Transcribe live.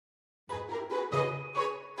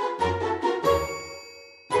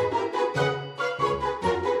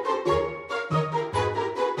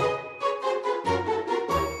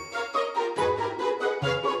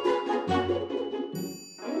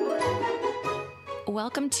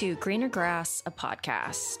Welcome to Greener Grass, a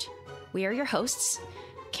podcast. We are your hosts,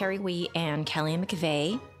 Carrie Wee and Kelly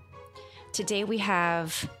McVeigh. Today we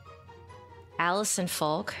have Allison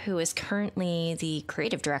Folk, who is currently the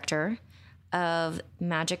creative director of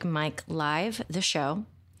Magic Mike Live, the show.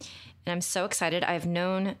 And I'm so excited. I've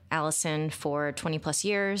known Allison for 20 plus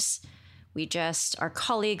years. We just are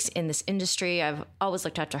colleagues in this industry. I've always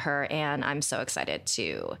looked up to her, and I'm so excited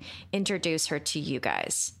to introduce her to you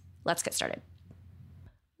guys. Let's get started.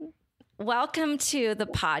 Welcome to the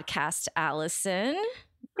podcast, Allison.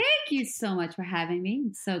 Thank you so much for having me.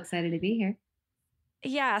 I'm so excited to be here.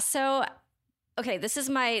 Yeah. So, okay, this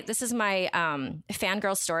is my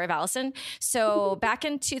fangirl story of Allison. So back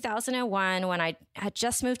in 2001, when I had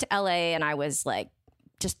just moved to LA and I was like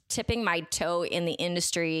just tipping my toe in the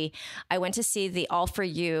industry, I went to see the All For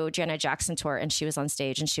You Janet Jackson tour, and she was on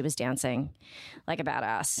stage and she was dancing like a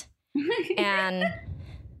badass. And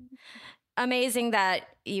amazing that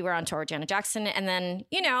you were on tour with Janet Jackson. And then,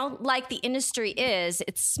 you know, like the industry is,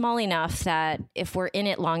 it's small enough that if we're in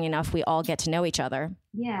it long enough, we all get to know each other.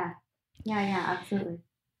 Yeah, absolutely.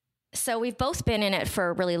 So we've both been in it for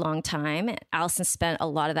a really long time. Allison spent a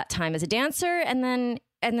lot of that time as a dancer and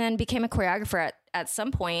then became a choreographer at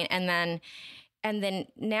some point. And then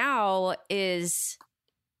now is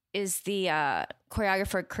the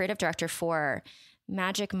choreographer, creative director for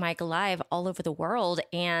Magic Mike Live all over the world.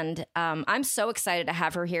 And I'm so excited to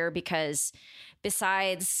have her here because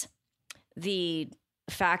besides the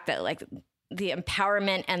fact that like the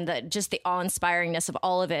empowerment and the awe-inspiringness of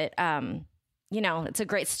all of it, you know, it's a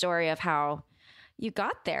great story of how you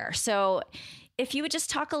got there. So if you would just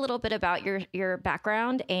talk a little bit about your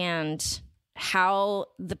background and how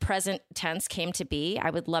the present tense came to be, I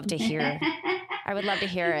would love to hear. I would love to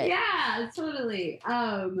hear it. Yeah, totally.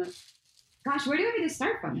 Gosh, where do you want me to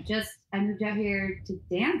start from? I moved out here to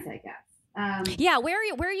dance, I guess. Yeah, where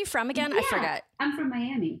are you from again? Yeah, I forgot. I'm from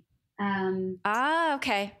Miami.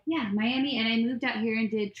 Okay. Yeah, Miami, and I moved out here and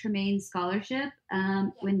did Tremaine Scholarship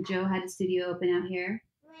when Joe had a studio open out here.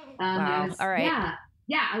 Wow. All right.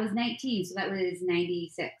 Yeah, I was 19, so that was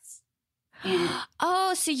 96. And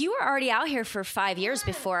so you were already out here for 5 years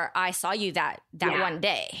before I saw you that one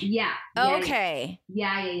day. Yeah. Okay.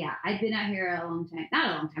 Yeah. I've been out here a long time. Not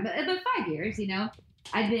a long time, but 5 years, you know.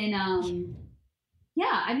 I've been,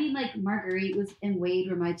 I mean, like Marguerite and Wade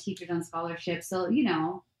were my teachers on scholarship. So, you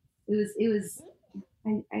know, it was,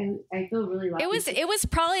 I feel really lucky. It was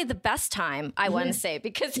probably the best time, I want to say,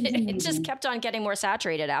 because it just kept on getting more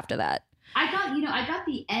saturated after that. I got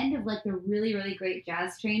the end of like the really, really great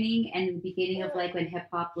jazz training and the beginning of like when hip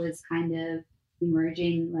hop was kind of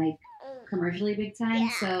emerging like commercially big time.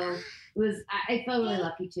 So I felt really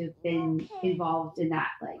lucky to have been involved in that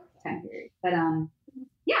like time period. But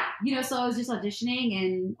you know, so I was just auditioning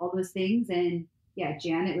and all those things. And yeah,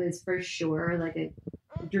 Janet was for sure like a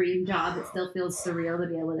dream job. It still feels surreal to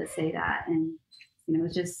be able to say that. And you know, it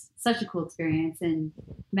was just such a cool experience and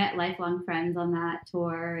met lifelong friends on that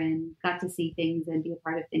tour and got to see things and be a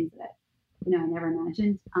part of things that, you know, I never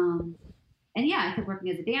imagined. And yeah, I kept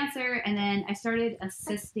working as a dancer, and then I started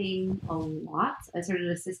assisting a lot. I started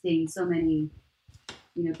assisting so many,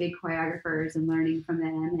 you know, big choreographers and learning from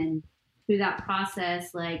them. And through that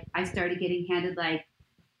process, like I started getting handed like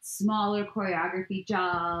smaller choreography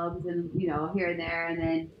jobs and, you know, here and there. And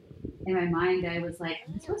then in my mind, I was like,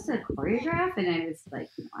 am I supposed to choreograph? And I was like,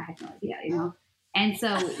 you know, I had no idea, you know? And so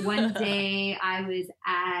one day I was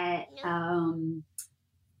at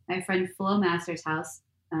my friend Flo Master's house.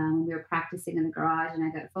 We were practicing in the garage and I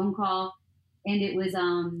got a phone call, and it was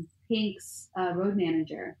Pink's road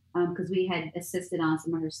manager because we had assisted on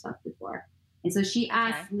some of her stuff before. And so she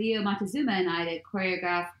asked Leo Montezuma and I to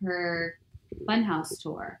choreograph her Funhouse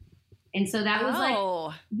tour. And so that was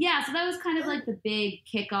so that was kind of like the big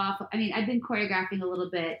kickoff. I mean, I've been choreographing a little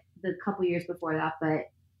bit the couple years before that, but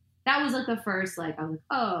that was like the first, like, I was like,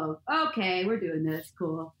 oh, okay, we're doing this.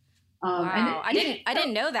 Cool. Wow. I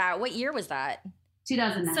didn't know that. What year was that?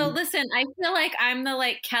 2009. So listen, I feel like I'm the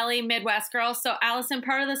like Kelly Midwest girl. So Allison,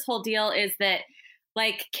 part of this whole deal is that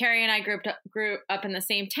like Carrie and I grew up in the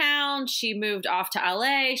same town. She moved off to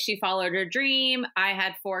LA. She followed her dream. I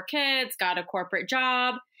had 4 kids, got a corporate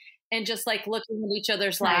job, and just like looking at each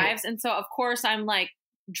other's lives. And so of course I'm like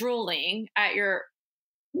drooling at your,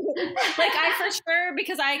 like I for sure,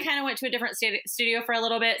 because I kind of went to a different studio for a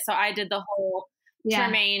little bit. So I did the whole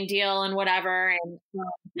Tremaine deal and whatever. And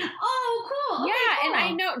oh, cool. Okay, yeah. cool. And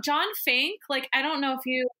I know John Fink, like, I don't know if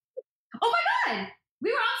you, oh my God,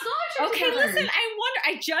 we were on scholarship okay, together. listen, I wonder,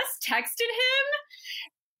 I just texted him.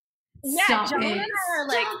 Yeah, Stop John it. and I are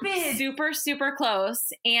like super, super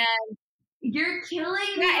close. And You're killing me.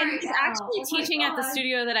 Yeah, and right he's now. actually teaching at the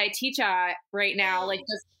studio that I teach at right now. Like,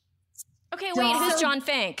 just Okay, wait, who's John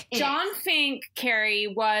Fink? John Fink, Carrie,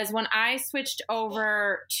 was when I switched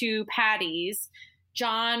over to Patty's.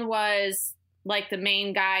 John was like the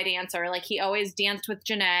main guy dancer. Like, he always danced with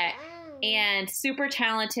Jeanette, and super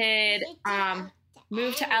talented.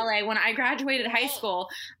 Moved to LA. When I graduated high school,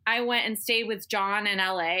 I went and stayed with John in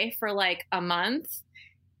LA for like a month,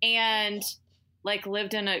 and like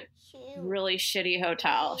lived in a really shitty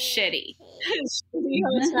hotel. Shitty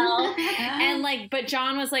hotel. And like, but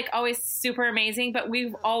John was like always super amazing, but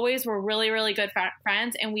we always were really, really good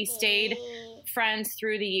friends, and we stayed friends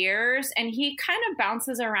through the years. And he kind of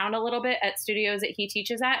bounces around a little bit at studios that he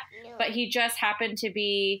teaches at, but he just happened to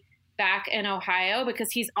be back in Ohio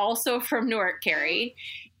because he's also from Newark, Carrie.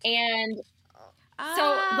 And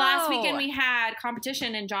so last weekend we had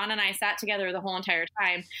competition, and John and I sat together the whole entire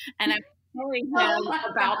time, and I'm telling him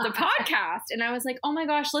about the podcast. And I was like, oh my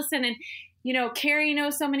gosh, listen. And, you know, Carrie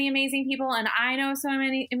knows so many amazing people, and I know so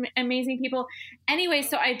many amazing people. Anyway,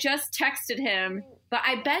 so I just texted him, but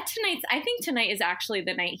I bet I think tonight is actually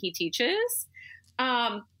the night he teaches.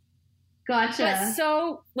 Gotcha. But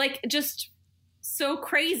so, like, just so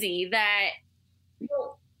crazy that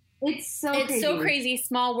it's so crazy,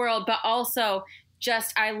 small world, but also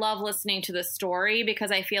just, I love listening to the story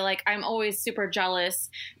because I feel like I'm always super jealous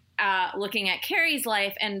looking at Carrie's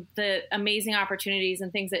life and the amazing opportunities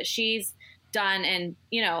and things that she's done and,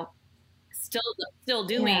 you know, still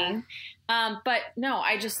doing. Yeah. But no,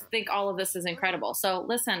 I just think all of this is incredible. So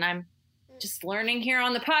listen, I'm just learning here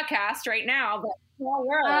on the podcast right now, but small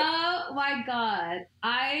world. Oh my God.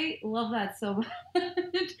 I love that so much.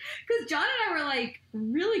 Because John and I were like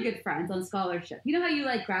really good friends on scholarship. You know how you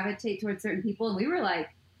like gravitate towards certain people, and we were like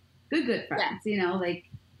good friends, you know, like,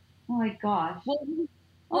 oh my gosh.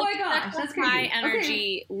 Oh my gosh, that's crazy. High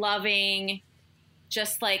energy, loving,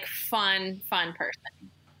 just like fun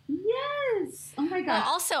person. Yes. Oh my gosh.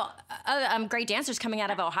 Well, also, great dancers coming out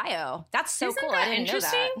of Ohio. That's so cool. That I didn't know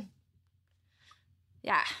that.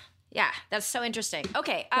 Yeah, that's so interesting.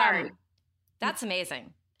 Okay, sorry. That's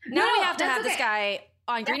amazing. Now we have to have this guy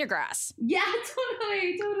on greener grass. Yeah,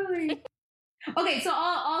 totally. Okay, so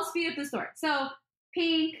I'll speed up the story. So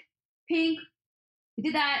Pink, we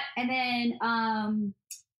did that, and then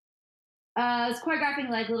I was choreographing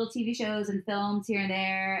like little TV shows and films here and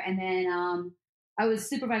there, and then I was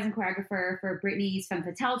supervising choreographer for Britney's Femme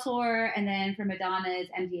Fatale tour, and then for Madonna's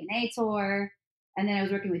MDNA tour, and then I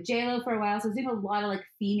was working with JLo for a while, so I was doing a lot of like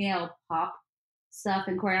female pop stuff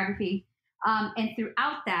and choreography, and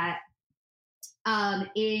throughout that,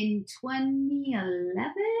 in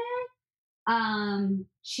 2011,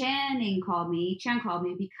 Chan called me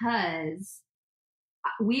because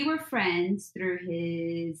we were friends through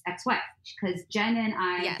his ex-wife, because Jen and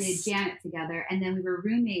I did Janet together, and then we were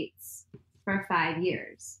roommates for 5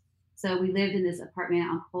 years. So we lived in this apartment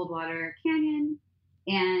on Coldwater Canyon,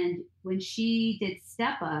 and when she did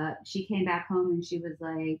Step Up, she came back home and she was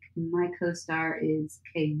like, my co-star is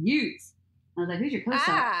cute. I was like, who's your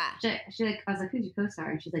co-star? I was like, who's your co-star?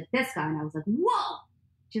 And she's like, this guy. And I was like, whoa.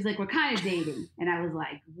 She's like, we're kind of dating. And I was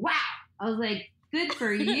like, wow. I was like, good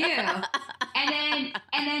for you.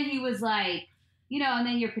 And then he was like, you know, and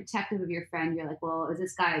then you're protective of your friend. You're like, well, is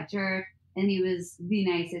this guy a jerk? And he was the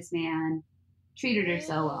nicest man, treated her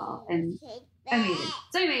so well, and amazing.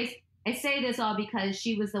 So anyways, I say this all because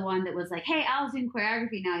she was the one that was like, hey, Al's doing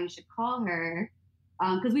choreography now. You should call her.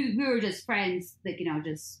 Because we were just friends, like, you know,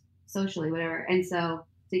 just socially, whatever. And so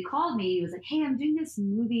he called me. He was like, hey, I'm doing this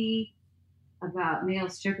movie about male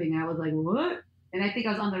stripping. And I was like, what? And I think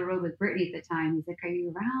I was on the road with Britney at the time. He's like, are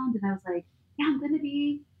you around? And I was like, yeah, I'm going to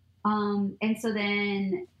be. And so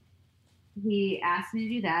then he asked me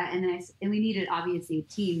to do that. And then we needed, obviously,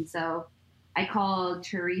 a team. So I called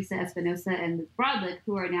Teresa Espinosa and Brodlick,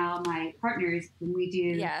 who are now my partners. And we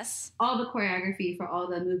do all the choreography for all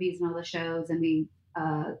the movies and all the shows. And we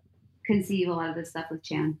conceive a lot of this stuff with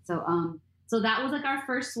Chan. So so that was like our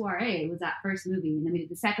first soiree, was that first movie. And then we did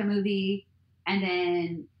the second movie. And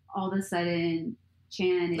then all of a sudden,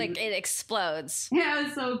 Chan. Like, it explodes. Yeah, it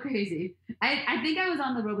was so crazy. I think I was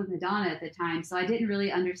on the road with Madonna at the time, so I didn't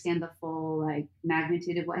really understand the full, like,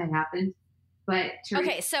 magnitude of what had happened. But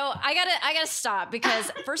okay, so I gotta stop,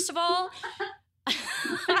 because first of all, I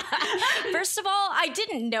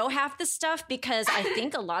didn't know half the stuff, because I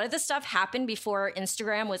think a lot of the stuff happened before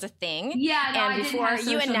Instagram was a thing. Yeah, no, and before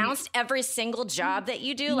you announced every single job that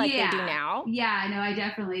you do, like they do now. Yeah, no, I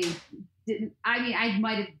definitely didn't. I mean, I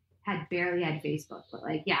might have barely had Facebook, but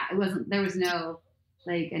like, yeah, it wasn't. There was no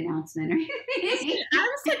like announcement or anything. I'm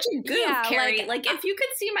such a goof, Yeah, Carrie. like- Like, if you could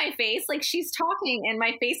see my face, like she's talking and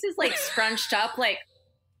my face is like scrunched up, like,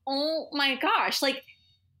 oh my gosh, like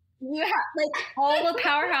you have like all the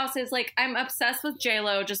powerhouses. Like, I'm obsessed with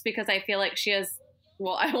J-Lo just because I feel like she has.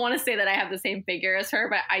 Well, I want to say that I have the same figure as her,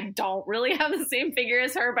 but I don't really have the same figure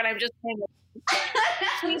as her. But I'm just kind of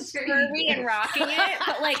she's curvy and rocking it.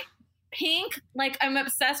 But like Pink, like I'm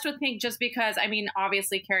obsessed with Pink just because, I mean,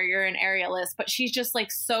 obviously Carrie, you're an aerialist, but she's just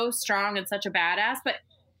like so strong and such a badass. But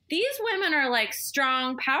these women are like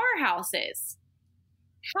strong powerhouses.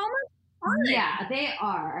 How much fun? Yeah, they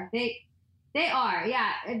are. They are.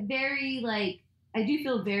 Yeah, very like I do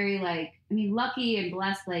feel very like I mean lucky and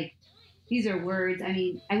blessed. Like these are words. I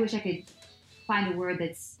mean, I wish I could find a word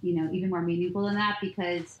that's even more meaningful than that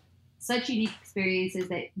because such unique experiences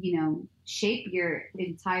that shape your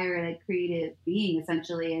entire like creative being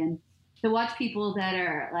essentially, and to watch people that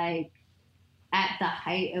are like at the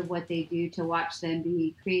height of what they do, to watch them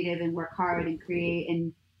be creative and work hard and create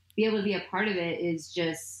and be able to be a part of it is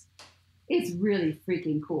just, it's really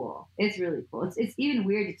freaking cool. It's really cool. It's even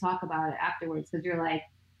weird to talk about it afterwards because you're like,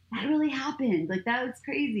 that really happened. Like that was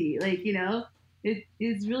crazy. Like,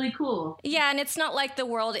 it's really cool. Yeah, and it's not like the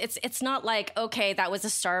world. It's not like, okay, that was a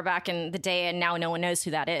star back in the day, and now no one knows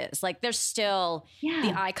who that is. Like, there's still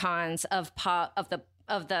the icons of pop of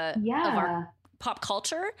our pop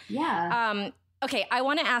culture. Yeah. Okay, I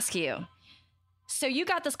want to ask you. So you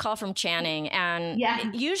got this call from Channing, and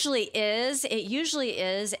it usually is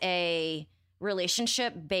a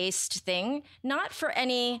relationship based thing, not for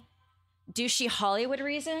any douchey Hollywood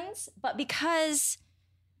reasons, but because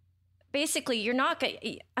basically you're not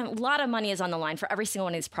a lot of money is on the line for every single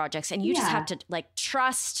one of these projects, and you just have to like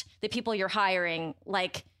trust the people you're hiring,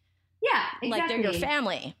 like exactly. like they're your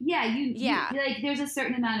family. You like there's a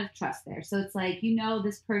certain amount of trust there, so it's like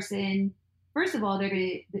this person. First of all, they're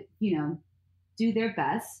gonna do their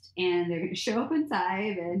best, and they're gonna show up on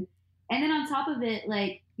time, and then on top of it,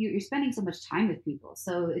 like you're spending so much time with people,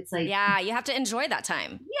 so it's like you have to enjoy that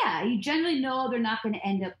time. You generally know they're not going to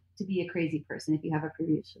end up to be a crazy person if you have a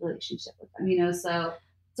previous relationship with them, so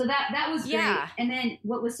that was great. And then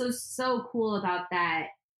what was so cool about that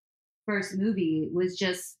first movie was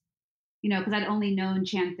just because I'd only known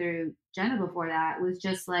Chan through Jenna before that, was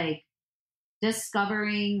just like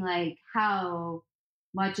discovering like how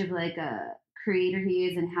much of like a creator he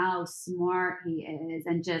is and how smart he is,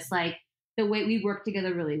 and just like the way we work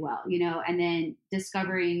together really well, and then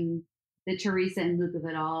discovering the Teresa and Luke of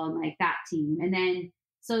it all, and like that team. And then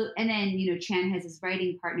Chan has his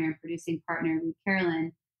writing partner and producing partner,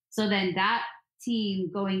 Carolyn. So then that team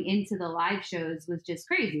going into the live shows was just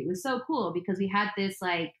crazy. It was so cool because we had this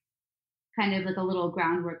like kind of like a little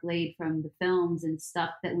groundwork laid from the films and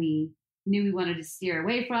stuff that we knew we wanted to steer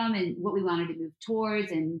away from and what we wanted to move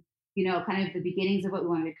towards, and kind of the beginnings of what we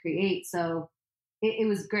wanted to create. So it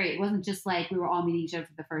was great. It wasn't just like we were all meeting each other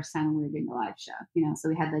for the first time when we were doing the live show, so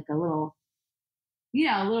we had like a little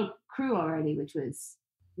crew already, which was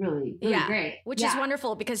really great. Which is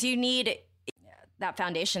wonderful because you need that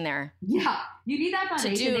foundation there. Yeah, you need that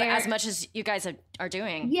foundation to do there. As much as you guys are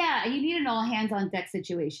doing. Yeah, you need an all hands on deck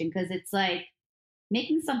situation because it's like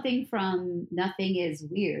making something from nothing is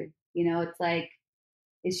weird. It's like,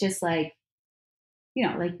 it's just like,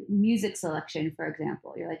 like music selection, for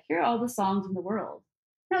example. You're like, here are all the songs in the world.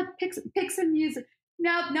 Now pick some music.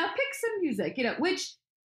 Now pick some music, which,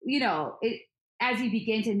 it, as you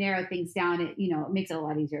begin to narrow things down, it makes it a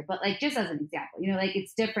lot easier. But like, just as an example, like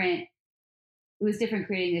it's different. It was different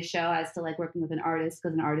creating a show as to like working with an artist,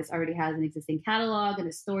 because an artist already has an existing catalog and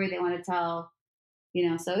a story they want to tell,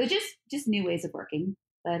 so it's just new ways of working.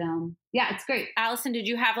 But it's great. Allison, did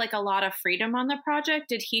you have like a lot of freedom on the project?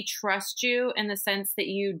 Did he trust you in the sense that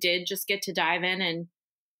you did just get to dive in and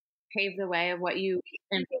pave the way of what you?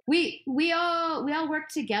 We all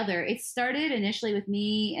worked together. It started initially with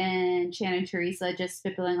me and Chan and Teresa just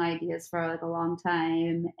spitballing ideas for like a long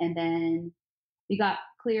time, and then we got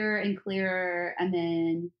clearer and clearer, and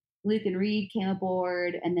then Luke and Reed came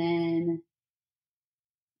aboard, and then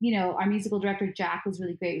our musical director, Jack, was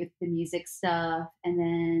really great with the music stuff. And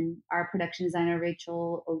then our production designer,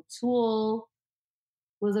 Rachel O'Toole,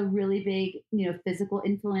 was a really big, physical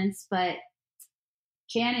influence. But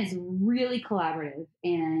Chan is really collaborative.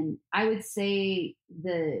 And I would say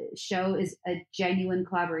the show is a genuine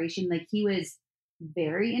collaboration. Like, he was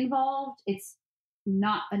very involved. It's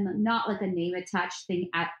not like a name attached thing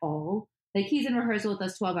at all. Like, he's in rehearsal with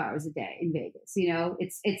us 12 hours a day in Vegas.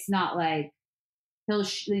 It's not like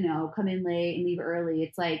he'll come in late and leave early.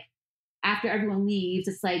 It's like after everyone leaves,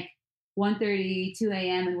 it's like 1:30, 2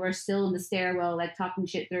 a.m. and we're still in the stairwell, like talking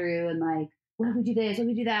shit through and like what if we do this? What if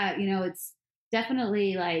we do that? You know, it's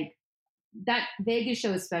definitely like that Vegas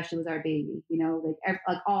show especially was our baby, you know,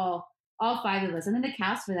 like all 5 of us. And then the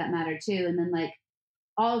cast for that matter too. And then like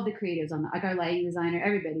all of the creatives on like our lighting designer,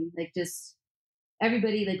 everybody, like just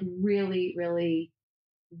everybody like really, really,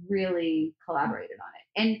 really collaborated on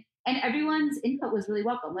it. And everyone's input was really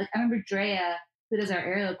welcome. Like I remember Drea, who does our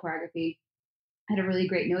aerial choreography, had a really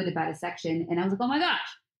great note about a section. And I was like, oh my gosh,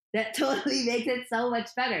 that totally makes it so much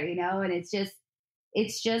better, you know? And it's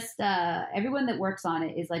just everyone that works on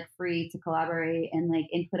it is like free to collaborate and like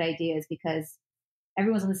input ideas because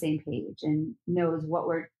everyone's on the same page and knows what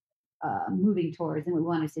we're moving towards and what we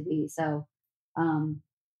want it to be. So,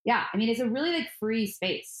 yeah, I mean, it's a really like free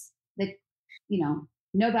space that, you know,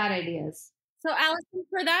 no bad ideas. So Allison,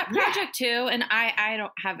 for that project too, and I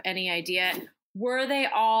don't have any idea, were they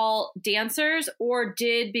all dancers or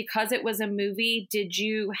because it was a movie, did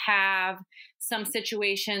you have some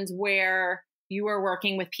situations where you were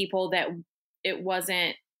working with people that it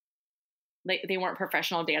wasn't like they weren't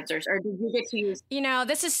professional dancers, or did you get to use? You know,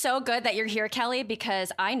 this is so good that you're here, Kelly,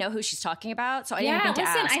 because I know who she's talking about. So I didn't think to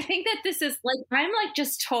ask. I think that this is like, I'm like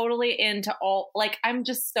just totally into all, like, I'm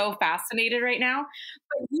just so fascinated right now.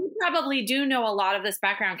 But you probably do know a lot of this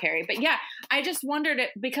background, Carrie. But yeah, I just wondered it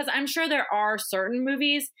because I'm sure there are certain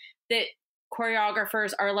movies that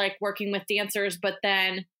choreographers are like working with dancers, but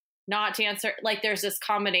then not dancer. Like there's this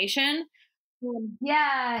combination.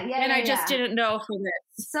 Yeah. And I just didn't know for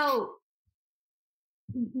this. So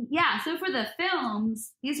for the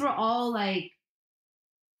films, these were all like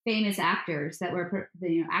famous actors that were,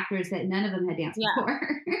 you know, actors that none of them had danced before,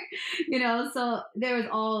 you know, so there was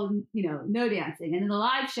all, you know, no dancing. And then the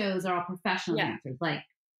live shows are all professional dancers, like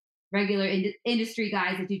regular industry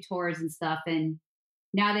guys that do tours and stuff. And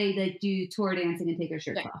now they like do tour dancing and take their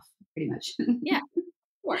shirts off pretty much. Yeah. Of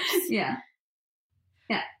course. Yeah.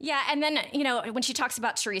 Yeah. And then, you know, when she talks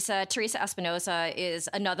about Teresa Espinosa is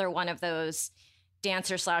another one of those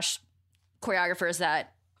dancers / choreographers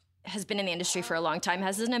that has been in the industry for a long time,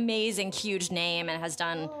 has an amazing, huge name, and has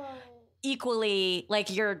done equally,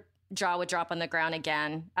 like your jaw would drop on the ground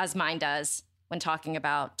again, as mine does when talking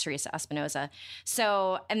about Teresa Espinosa.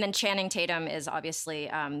 So, and then Channing Tatum is obviously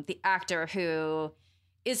the actor who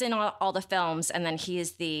is in all the films, and then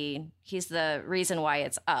he's the reason why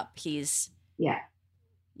it's up.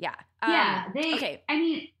 I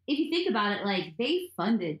mean, if you think about it, like they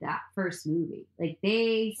funded that first movie. Like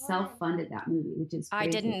they self-funded that movie, which is crazy. I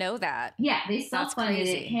didn't know that. Yeah, they self-funded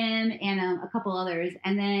it, him and a couple others,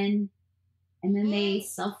 and then they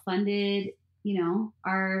self-funded, you know,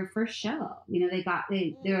 our first show. You know, they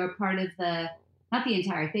were a part of not the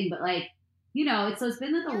entire thing, but like, you know, it's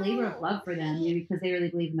been like a labor of love for them, you know, because they really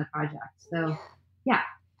believe in the project. So yeah,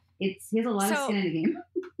 he has a lot of skin in the game.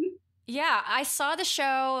 Yeah, I saw the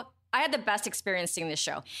show. I had the best experience seeing this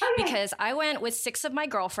show because I went with 6 of my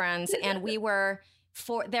girlfriends and we were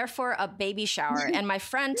there for a baby shower. And my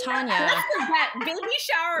friend Tanya. That baby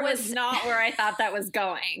shower was not where I thought that was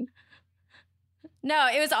going. No,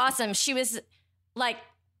 it was awesome. She was like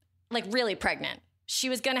really pregnant. She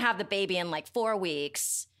was going to have the baby in like 4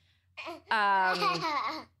 weeks.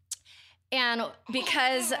 And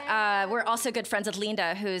because we're also good friends with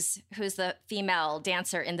Linda, who's the female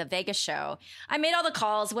dancer in the Vegas show, I made all the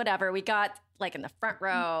calls, whatever. We got like in the front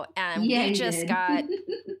row and we just got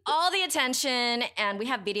all the attention. And we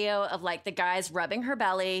have video of like the guys rubbing her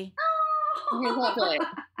belly. Oh,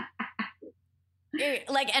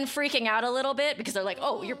 like, and freaking out a little bit because they're like,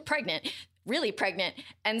 oh, you're pregnant, really pregnant.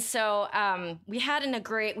 And so we had a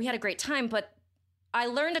great time, but I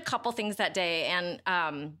learned a couple things that day. And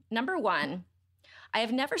number one, I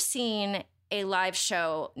have never seen a live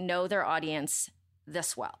show know their audience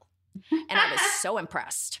this well. And I was so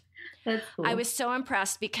impressed. That's cool. I was so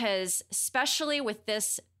impressed because especially with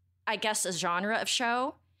this, I guess, a genre of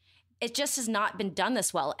show, it just has not been done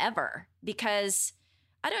this well ever. Because,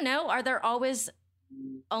 I don't know, are there always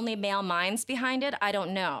only male minds behind it? I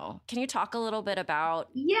don't know. Can you talk a little bit about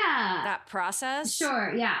that process?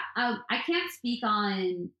 Sure. Yeah. I can't speak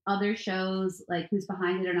on other shows, like who's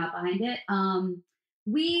behind it or not behind it.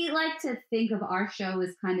 We like to think of our show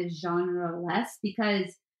as kind of genre-less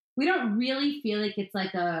because we don't really feel like it's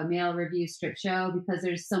like a male review strip show because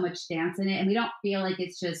there's so much dance in it. And we don't feel like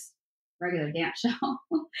it's just regular dance show.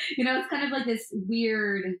 You know, it's kind of like this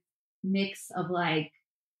weird mix of like,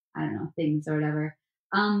 I don't know, things or whatever.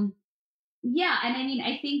 Yeah. And I mean,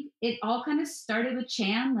 I think it all kind of started with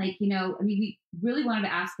Chan. Like, you know, I mean, we really wanted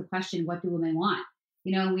to ask the question, what do women want?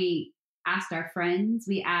 You know, we asked our friends,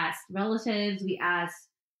 we asked relatives, we asked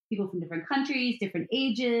people from different countries, different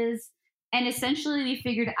ages. And essentially we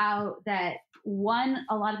figured out that one,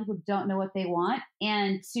 a lot of people don't know what they want,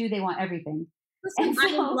 and two, they want everything. Listen,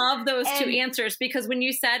 I love those two answers, because when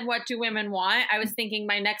you said, what do women want? I was thinking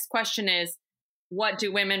my next question is, what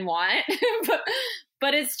do women want?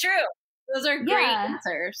 but it's true. Those are great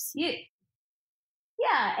answers. Yeah.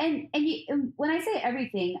 And when I say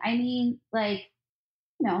everything, I mean, like,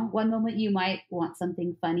 you know, one moment you might want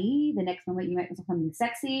something funny. The next moment you might want something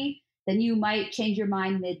sexy. Then you might change your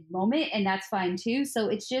mind mid-moment, and that's fine too. So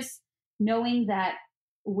it's just knowing that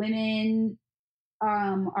women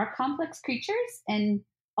are complex creatures, and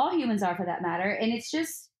all humans are for that matter. And it's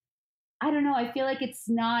just, I don't know, I feel like it's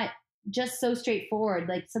not just so straightforward.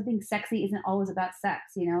 Like, something sexy isn't always about sex,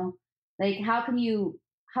 you know? Like, how can you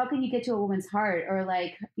get to a woman's heart? Or,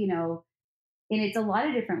 like, you know, and it's a lot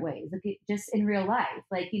of different ways, like just in real life.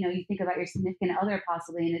 Like, you know, you think about your significant other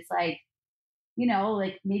possibly, and it's like, you know,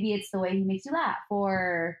 like maybe it's the way he makes you laugh,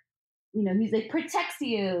 or, you know, he's like protects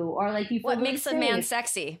you, or like you feel what really makes safe. A man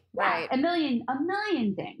sexy, right? A million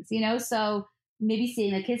things, you know. So maybe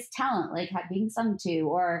seeing like his talent, like being sung to,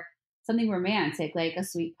 or something romantic, like a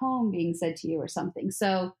sweet poem being said to you or something.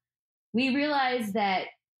 So we realized that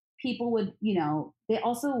people would, you know, they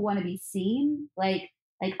also want to be seen. Like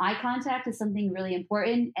eye contact is something really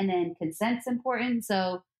important, and then consent's important.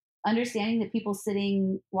 So understanding that people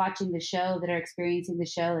sitting watching the show, that are experiencing the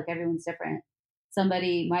show, like everyone's different.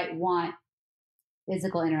 Somebody might want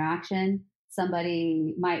physical interaction.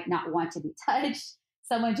 Somebody might not want to be touched.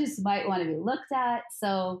 Someone just might want to be looked at.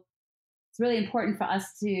 So it's really important for us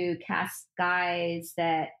to cast guys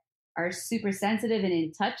that are super sensitive and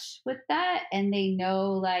in touch with that. And they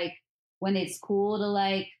know, like, when it's cool to,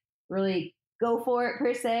 like, really go for it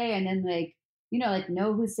per se. And then, like, you know, like,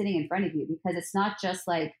 know who's sitting in front of you, because it's not just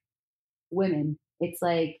like women. It's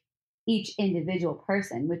like each individual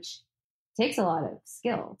person, which takes a lot of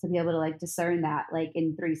skill to be able to, like, discern that, like,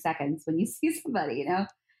 in 3 seconds when you see somebody, you know?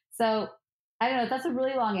 So I don't know. That's a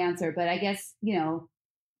really long answer, but I guess, you know.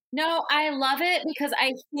 No, I love it, because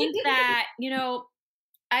I think that, you know,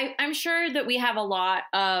 I'm sure that we have a lot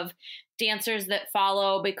of dancers that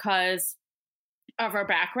follow because of our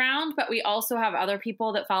background, but we also have other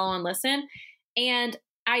people that follow and listen. And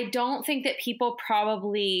I don't think that people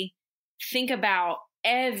probably think about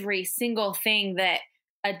every single thing that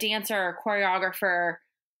a dancer or choreographer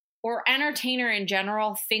or entertainer in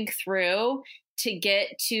general think through to get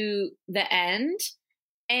to the end.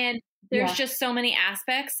 And there's just so many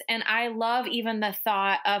aspects. And I love even the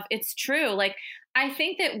thought of, it's true. Like, I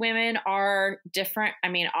think that women are different. I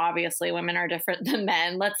mean, obviously women are different than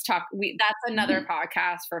men. Let's talk. That's another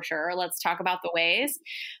podcast for sure. Let's talk about the ways.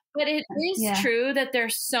 But it is true that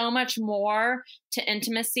there's so much more to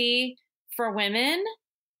intimacy for women,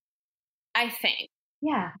 I think.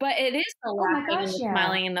 Yeah. But it is the laughing and the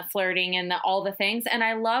smiling and the flirting and all the things. And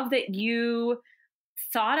I love that you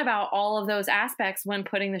thought about all of those aspects when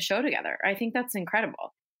putting the show together. I think that's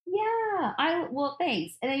incredible. Yeah. Well,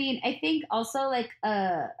 thanks. And I mean, I think also, like,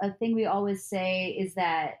 a thing we always say is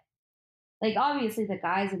that, like, obviously the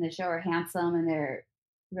guys in the show are handsome and they're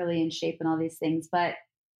really in shape and all these things, but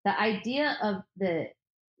the idea of the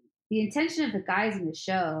intention of the guys in the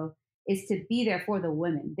show is to be there for the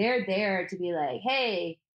women. They're there to be like,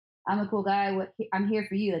 hey, I'm a cool guy. I'm here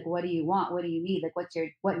for you. Like, what do you want? What do you need? Like,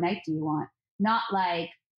 what night do you want? Not like,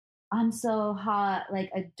 I'm so hot,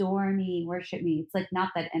 like, adore me, worship me. It's like not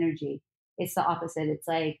that energy. It's the opposite. It's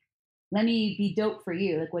like, let me be dope for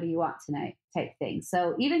you. Like, what do you want tonight type thing.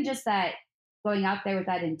 So even just that, going out there with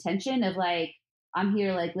that intention of, like, I'm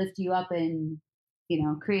here to, like, lift you up and, you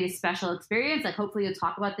know, create a special experience. Like, hopefully you'll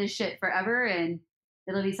talk about this shit forever and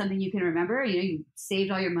it'll be something you can remember. You know, you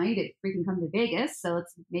saved all your money to freaking come to Vegas. So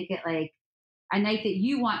let's make it like a night that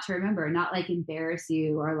you want to remember, not like embarrass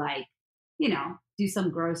you or, like, you know, do some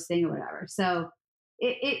gross thing or whatever. So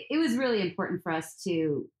it was really important for us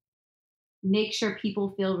to make sure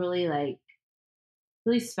people feel really, like,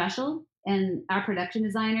 really special. And our production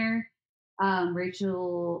designer,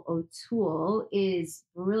 Rachel O'Toole, is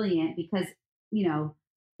brilliant because, you know,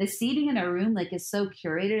 the seating in a room, like, is so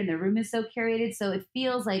curated, and the room is so curated. So it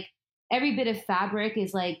feels like every bit of fabric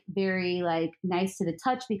is, like, very, like, nice to the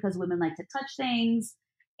touch, because women like to touch things.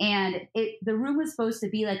 And the room was supposed to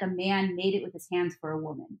be like a man made it with his hands for a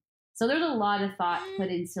woman. So there's a lot of thought put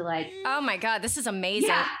into, like, oh my God, this is amazing.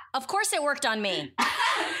 Yeah. Of course it worked on me.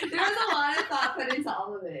 There was a lot of thought put into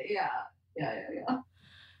all of it. Yeah.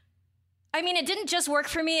 I mean, it didn't just work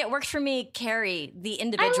for me. It worked for me, Carrie, the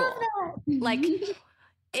individual. I love that. Like,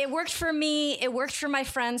 it worked for me. It worked for my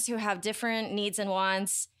friends who have different needs and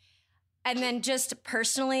wants. And then just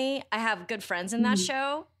personally, I have good friends in that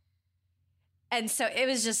show. And so it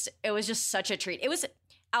was just such a treat.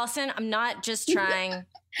 Allison, I'm not just trying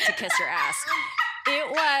to kiss your ass.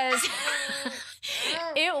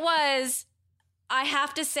 It was, I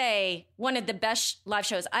have to say, one of the best live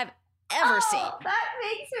shows I've ever seen. That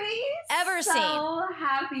makes me ever so seen.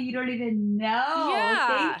 happy. You don't even know.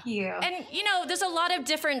 Yeah. Thank you. And, you know, there's a lot of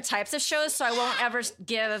different types of shows, so I won't ever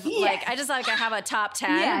give, like, I just like I have a top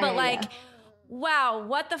 10, but like, wow,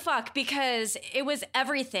 what the fuck? Because it was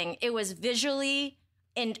everything. It was visually,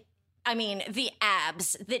 and I mean, the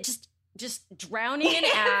abs that just drowning in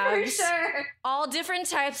abs. For sure. All different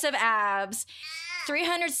types of abs,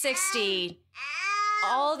 360,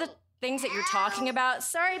 all the things that you're talking about.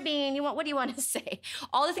 Sorry, Bean, what do you want to say?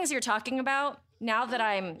 All the things that you're talking about, now that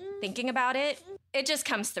I'm thinking about it, it just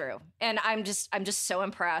comes through. And I'm just so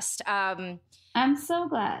impressed. I'm so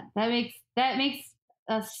glad. That makes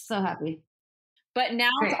us so happy. But now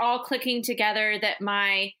it's all clicking together that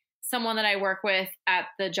someone that I work with at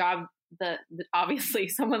the job, obviously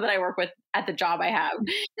someone that I work with at the job I have,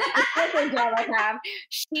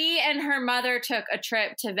 she and her mother took a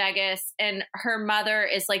trip to Vegas, and her mother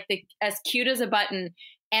is like as cute as a button.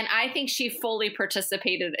 And I think she fully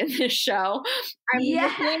participated in this show. I'm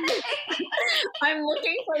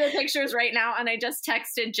looking for the pictures right now, and I just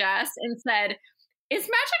texted Jess and said, "Is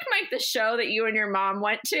Magic Mike the show that you and your mom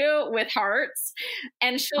went to with hearts?"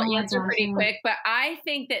 And she'll answer pretty quick. But I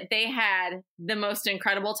think that they had the most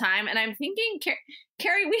incredible time. And I'm thinking,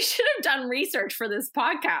 Carrie, we should have done research for this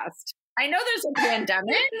podcast. I know there's a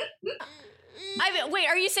pandemic. Wait,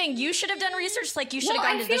 are you saying you should have done research? Like you should have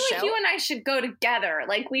gone to the show? I feel like you and I should go together.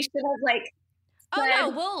 Like we should have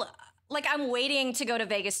I'm waiting to go to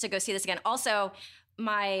Vegas to go see this again. Also,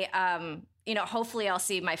 my, hopefully I'll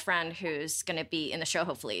see my friend who's going to be in the show,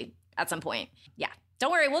 hopefully at some point. Yeah.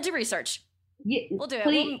 Don't worry. We'll do research. Yeah, we'll do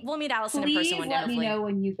it. We'll meet Allison in person one day. Please let me know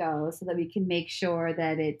when you go so that we can make sure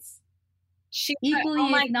that it's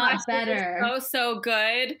equally, if not better. So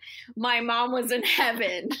good. My mom was in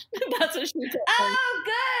heaven. That's what she said. Oh,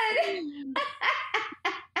 good.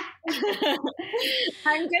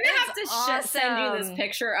 I'm gonna have to send you this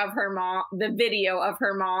picture of her mom, the video of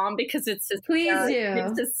her mom, because it's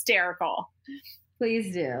it's hysterical.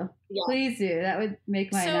 Please do. Yeah. Please do. That would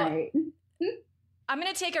make my night. I'm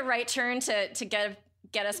gonna take a right turn to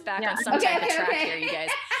get us back on some type of track here, you guys.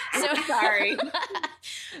 So sorry.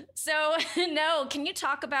 So no, can you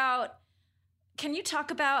talk about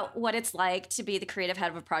what it's like to be the creative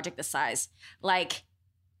head of a project this size? Like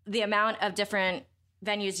the amount of different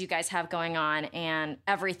venues you guys have going on and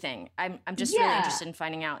everything. I'm just really interested in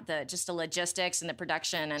finding out the logistics and the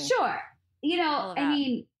production and sure. You know, I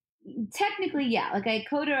mean, technically, like I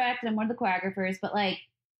co-direct and I'm one of the choreographers, but like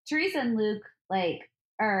Teresa and Luke, like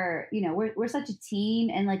are, we're such a team,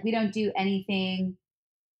 and like we don't do anything,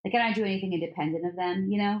 like I don't do anything independent of them,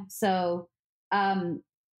 So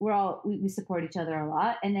we support each other a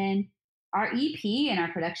lot. And then our EP and our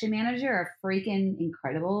production manager are freaking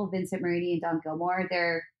incredible. Vincent Marini and Don Gilmore,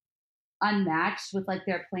 they're unmatched with like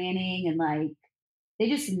their planning, and like they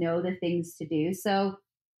just know the things to do. So,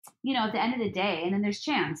 at the end of the day, and then there's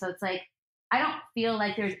Chan. So it's like, I don't feel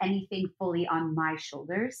like there's anything fully on my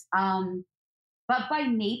shoulders. But by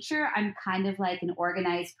nature, I'm kind of like an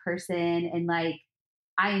organized person, and like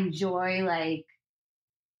I enjoy like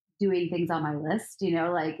doing things on my list,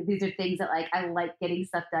 like these are things that like I like getting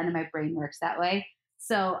stuff done, and my brain works that way.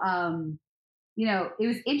 So, it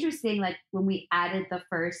was interesting. Like when we added the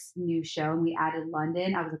first new show and we added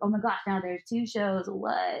London, I was like, oh my gosh, now there's 2 shows.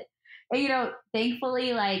 What? And,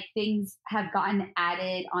 thankfully, like things have gotten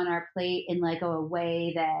added on our plate in like a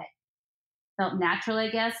way that felt natural, I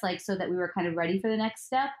guess, like so that we were kind of ready for the next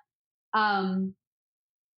step.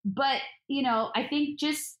 But, I think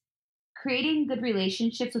just creating good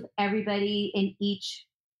relationships with everybody in each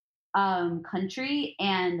country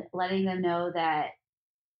and letting them know that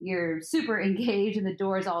you're super engaged and the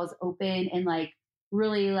door is always open, and like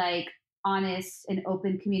really like honest and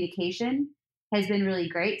open communication has been really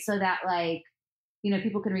great, so that like,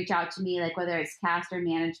 people can reach out to me, like whether it's cast or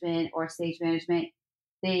management or stage management,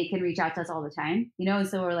 they can reach out to us all the time, and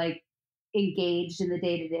so we're like engaged in the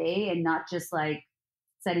day to day and not just like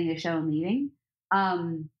setting a show and leaving.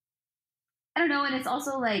 I don't know. And it's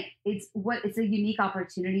also like, it's a unique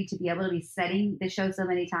opportunity to be able to be setting the show so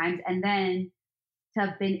many times, and then to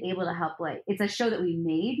have been able to help, like, it's a show that we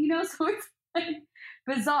made, so it's like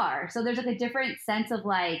bizarre. So there's like a different sense of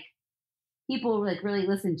like, people like really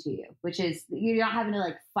listen to you, which is, you're not having to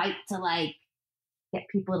like fight to like get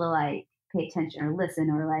people to like pay attention or listen,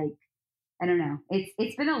 or like, I don't know.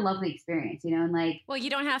 It's been a lovely experience, and like. Well, you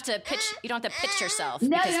don't have to pitch yourself. No,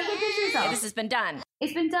 you don't have to pitch yourself. This has been done.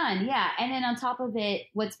 It's been done, yeah. And then on top of it,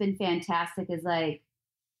 what's been fantastic is like,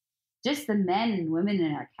 just the men and women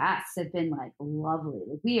in our cast have been like lovely.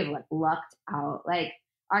 Like we have like lucked out. Like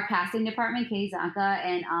our casting department, Kay Zanka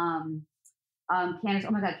and Candace.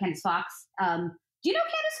 Oh my God, Candace Fox. Do you know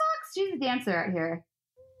Candace Fox? She's a dancer out here.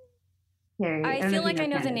 Carrie. I feel like I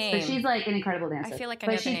know Candace, the name. but she's like an incredible dancer. I feel like I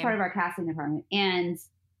know the name. But she's part of our casting department, and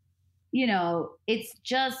you know, it's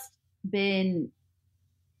just been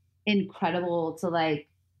incredible to like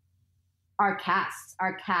our cast.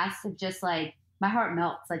 Our cast of just like my heart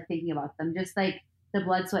melts like thinking about them. Just like the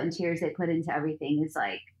blood, sweat, and tears they put into everything is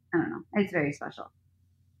like I don't know. It's very special.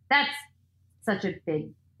 That's such a big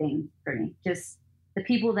thing for me. Just the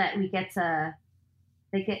people that we get to.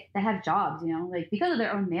 They have jobs, you know, like because of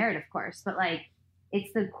their own merit, of course, but like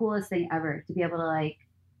it's the coolest thing ever to be able to like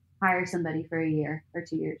hire somebody for a year or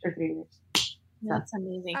 2 years or 3 years. That's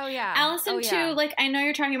amazing. Oh yeah. Allison too, like I know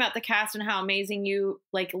you're talking about the cast and how amazing you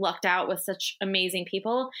like lucked out with such amazing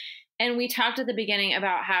people. And we talked at the beginning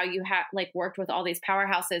about how you have like worked with all these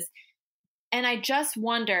powerhouses. And I just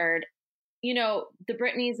wondered, you know, the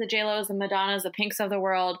Britneys, the J-Los, the Madonnas, the Pinks of the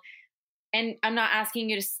world. And I'm not asking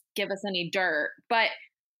you to give us any dirt, but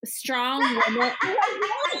strong women.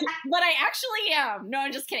 But I actually am. No,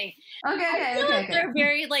 I'm just kidding. Okay. They're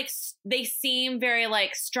very like, they seem very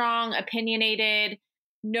like strong, opinionated,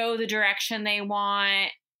 know the direction they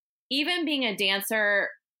want. Even being a dancer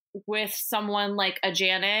with someone like a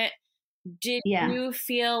Janet, did you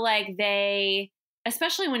feel like they,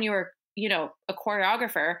 especially when you were, you know, a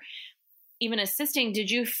choreographer, even assisting, did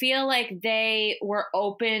you feel like they were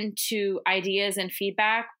open to ideas and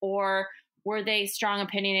feedback, or were they strong,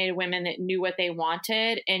 opinionated women that knew what they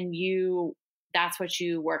wanted and that's what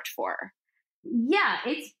you worked for? Yeah,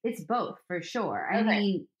 it's both for sure. I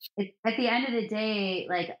mean, at the end of the day,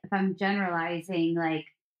 like if I'm generalizing, like,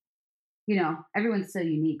 you know, everyone's so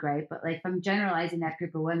unique, right? But like if I'm generalizing that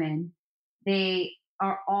group of women, they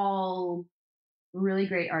are all really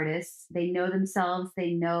great artists. They know themselves.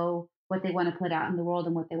 They know what they want to put out in the world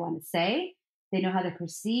and what they want to say. They know how they're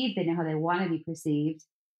perceived. They know how they want to be perceived.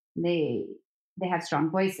 They have strong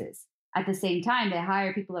voices. At the same time, they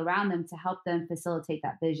hire people around them to help them facilitate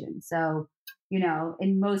that vision. So, you know,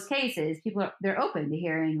 in most cases, they're open to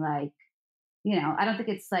hearing like, you know, I don't think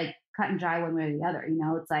it's like cut and dry one way or the other. You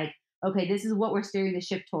know, it's like, okay, this is what we're steering the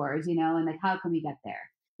ship towards, you know, and like, how can we get there?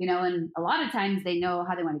 You know, and a lot of times they know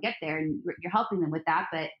how they want to get there and you're helping them with that.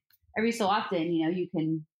 But every so often, you know, you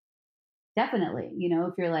can definitely, you know,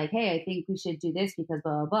 if you're like, hey, I think we should do this because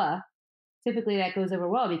blah, blah, blah. Typically that goes over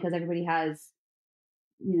well because everybody has,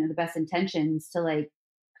 you know, the best intentions to like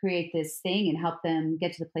create this thing and help them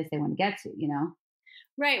get to the place they want to get to, you know?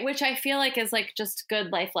 Right. Which I feel like is like just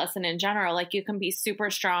good life lesson in general. Like you can be super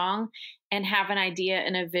strong and have an idea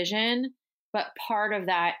and a vision, but part of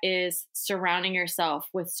that is surrounding yourself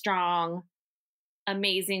with strong,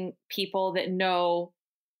 amazing people that know,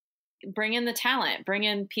 bring in the talent, bring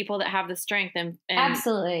in people that have the strength and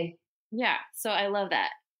absolutely. Yeah. So I love that.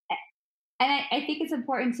 And I think it's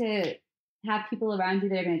important to have people around you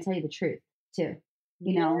that are going to tell you the truth too.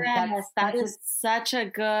 You know, yes, that is such a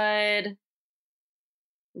good,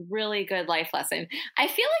 really good life lesson. I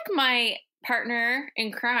feel like my partner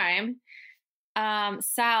in crime,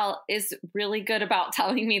 Sal, is really good about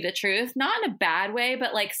telling me the truth, not in a bad way,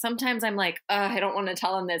 but like sometimes I'm like, I don't want to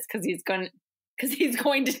tell him this because he's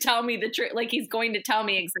going to tell me the truth. Like he's going to tell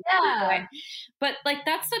me exactly. Yeah. But like,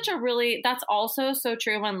 that's also so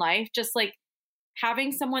true in life. Just like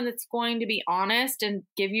having someone that's going to be honest and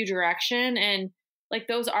give you direction. And like,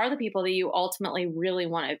 those are the people that you ultimately really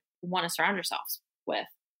want to surround yourselves with.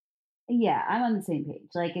 Yeah. I'm on the same page.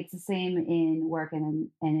 Like it's the same in work and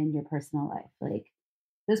in your personal life. Like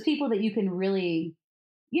those people that you can really,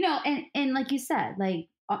 you know, and like you said, like,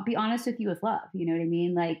 be honest with you with love. You know what I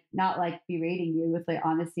mean? Like not like berating you with like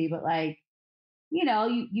honesty, but like, you know,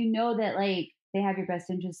 you know that like they have your best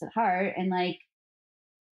interests at heart and like,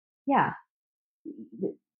 yeah,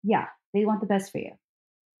 they want the best for you.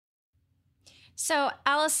 So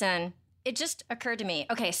Allison, it just occurred to me.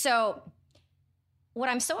 Okay. So what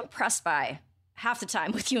I'm so impressed by half the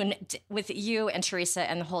time with you and Teresa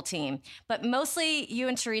and the whole team, but mostly you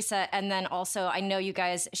and Teresa. And then also I know you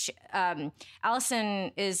guys,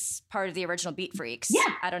 Allison is part of the original Beat Freaks.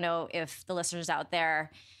 Yeah. I don't know if the listeners out there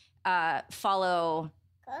follow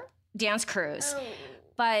dance crews,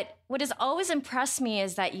 but what has always impressed me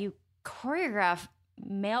is that you choreograph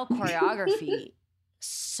male choreography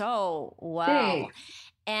so well. Thanks.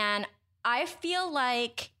 And I feel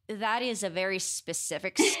like that is a very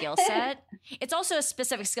specific skill set. It's also a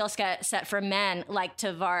specific skill set for men like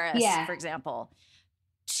Tavares, for example,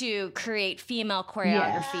 to create female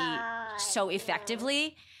choreography so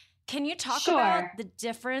effectively. Can you talk Sure. about the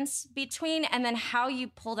difference between and then how you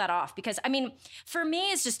pull that off? Because I mean, for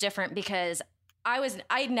me, it's just different because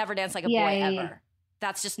I never danced like a boy ever. Yeah.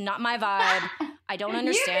 That's just not my vibe. I don't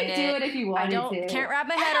understand you can do it if you wanted to. Can't wrap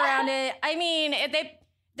my head around it. I mean, if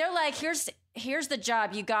they're like, here's the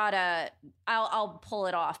job. You gotta, I'll pull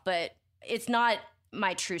it off, but it's not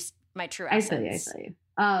my true essence. I feel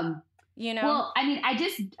you. You know? Well, I mean,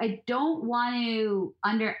 I don't want to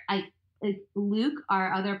Luke,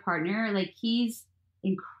 our other partner, like he's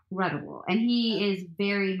incredible. And he is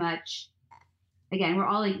very much, again, we're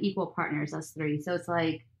all like equal partners, us three. So it's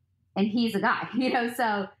like, and he's a guy,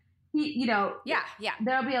 so he, yeah.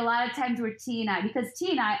 There'll be a lot of times where T and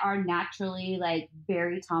I are naturally like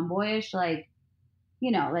very tomboyish. Like,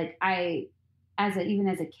 like even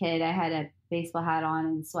as a kid, I had a baseball hat on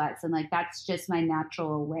and sweats, and like, that's just my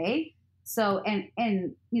natural way. So,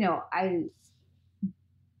 and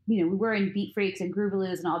we were in Beat Freaks and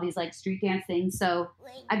Groovaloos and all these like street dance things. So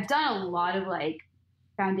I've done a lot of like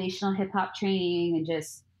foundational hip hop training and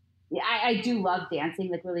just, I do love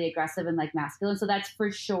dancing, like really aggressive and like masculine. So that's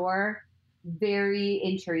for sure very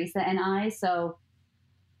in Teresa and I. So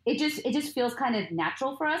it just feels kind of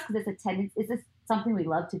natural for us because it's just something we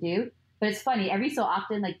love to do. But it's funny, every so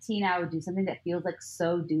often, like T and I would do something that feels like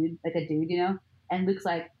so like a dude, and Luke's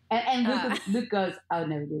like, and Luke goes, I would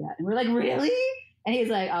never do that. And we're like, really? And he's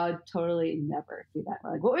like, I would totally never do that.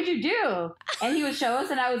 We're like, what would you do? And he would show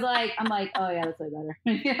us, and I'm like, oh yeah, that's way better.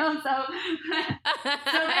 So there's,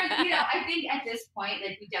 I think at this point,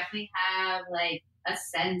 like we definitely have like a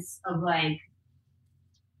sense of like,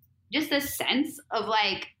 just a sense of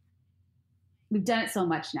like, we've done it so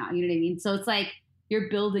much now, you know what I mean? So it's like, you're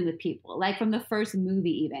building with people, like from the first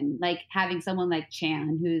movie, even like having someone like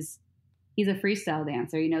Chan, he's a freestyle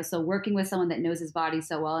dancer, so working with someone that knows his body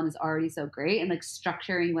so well and is already so great and like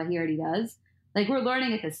structuring what he already does, like we're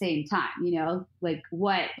learning at the same time, like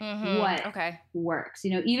what works,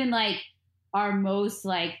 even like our most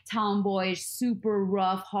like tomboyish, super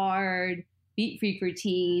rough, hard Beat Freak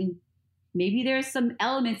routine. Maybe there's some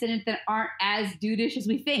elements in it that aren't as dudish as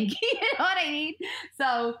we think. You know what I mean?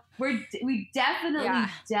 So we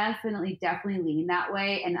definitely lean that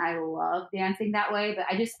way. And I love dancing that way. But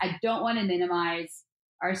I don't want to minimize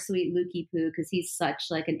our sweet Lukey Poo because he's such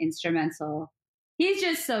like an instrumental. He's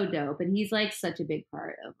just so dope. And he's like such a big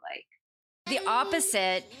part of like. The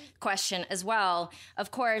opposite question as well.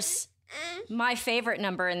 Of course, my favorite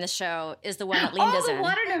number in the show is the one that Linda's in. The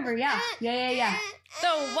water number. Yeah.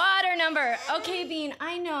 The water number. Okay, Bean,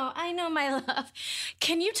 I know, my love.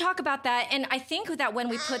 Can you talk about that? And I think that when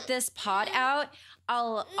we put this pod out,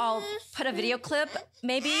 I'll put a video clip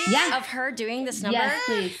maybe of her doing this number. Yes,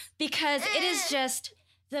 please. Because it is just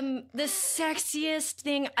the sexiest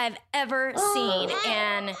thing I've ever seen.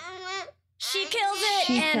 And she kills it.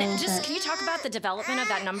 Can you talk about the development of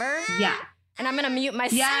that number? Yeah. And I'm going to mute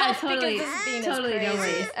myself because this Bean is crazy. No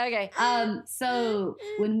worries. Okay. So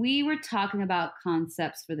when we were talking about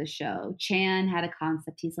concepts for the show, Chan had a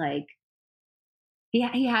concept. He's like, he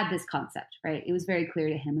had this concept, right? It was very clear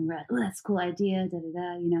to him. And we're like, oh, that's a cool idea,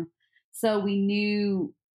 So we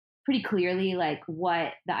knew pretty clearly like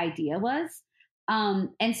what the idea was.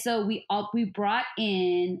 And so we brought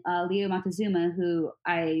in Leo Montezuma, who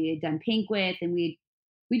I had done Pink with, and we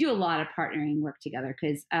do a lot of partnering work together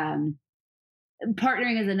because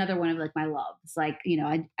partnering is another one of like my loves. Like,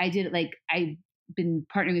 I did it, like I've been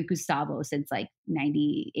partnering with Gustavo since like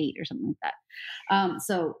 98 or something like that.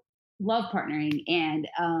 So love partnering. And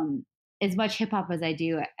as much hip hop as I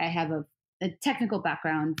do, I have a technical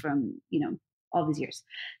background from, all these years.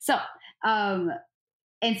 So,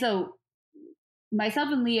 and so myself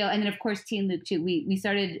and Leo, and then of course T and Luke too, we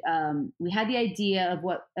started, we had the idea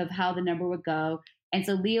of how the number would go. And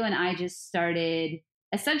so Leo and I just started,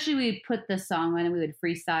 essentially we would put the song on and we would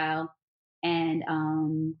freestyle and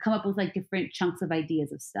come up with like different chunks of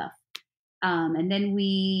ideas of stuff. And then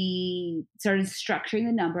we started structuring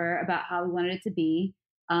the number about how we wanted it to be.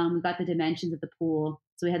 We got the dimensions of the pool.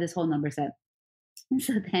 So we had this whole number set. And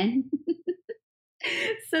so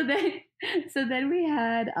then, so then we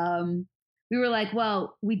had, we were like,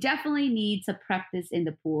 well, we definitely need to prep this in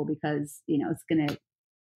the pool because, it's going to,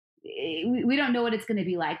 we don't know what it's going to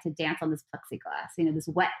be like to dance on this plexiglass, this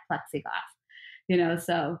wet plexiglass,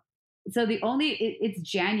 so the only, it's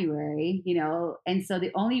January, and so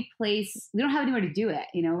the only place, we don't have anywhere to do it,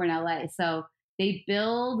 we're in LA. So they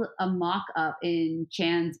build a mock up in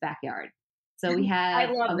Chan's backyard. So we have,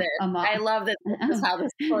 I love this. I love that this is how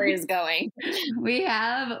the story is going. we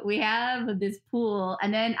have this pool,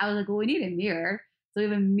 and then I was like, well, we need a mirror. So we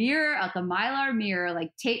have a mirror, like a Mylar mirror,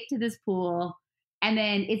 like taped to this pool. And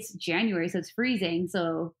then it's January, so it's freezing.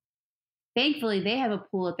 So thankfully they have a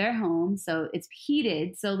pool at their home, so it's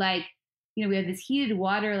heated. So like, you know, we have this heated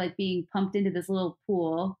water like being pumped into this little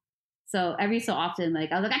pool. So every so often,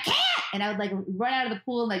 like I was like, I can't, and I would like run out of the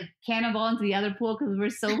pool and like cannonball into the other pool because we're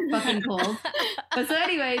so fucking cold. But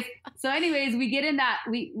anyways, we get in that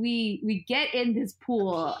we get in this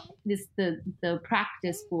pool, the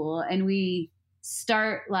practice pool, and we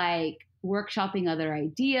start like workshopping other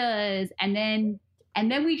ideas, and then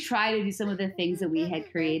we try to do some of the things that we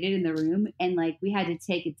had created in the room, and like we had to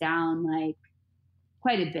take it down like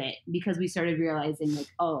quite a bit because we started realizing like,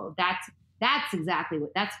 oh, that's exactly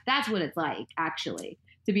what that's what it's like actually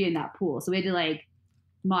to be in that pool. So we had to like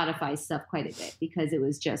modify stuff quite a bit because it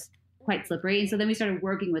was just quite slippery. And so then we started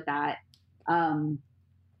working with that.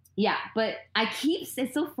 Yeah, but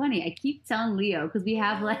it's so funny. I keep telling Leo, because we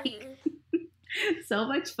have like so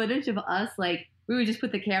much footage of us. Like we would just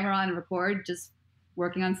put the camera on and record just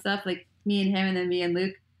working on stuff, like me and him and then me and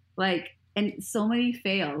Luke, like, and so many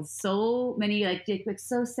fails, so many like Jake, like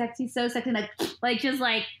so sexy, like just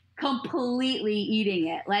like completely eating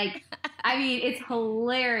it. Like, I mean, it's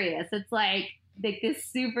hilarious. It's like this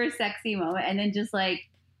super sexy moment, and then just like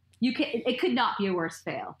it could not be a worse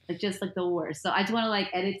fail. Like just like the worst. So I just want to like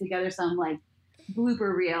edit together some like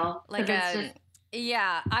blooper reel. Like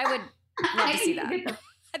yeah, I would love to see that.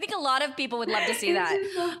 I think a lot of people would love to see that.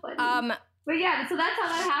 So funny. But yeah, so that's how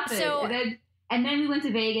that happened. So, and then we went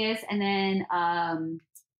to Vegas, and then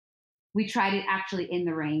we tried it actually in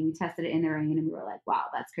the rain. We tested it in the rain, and we were like, wow,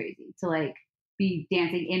 that's crazy. To like be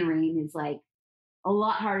dancing in rain is like a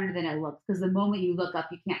lot harder than it looks, because the moment you look up,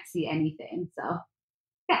 you can't see anything. So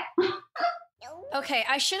yeah. Okay,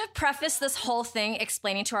 I should have prefaced this whole thing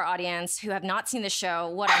explaining to our audience who have not seen the show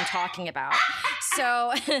what I'm talking about.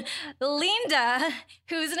 So, Linda,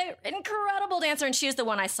 who's an incredible dancer, and she was the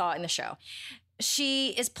one I saw in the show. She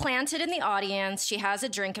is planted in the audience. She has a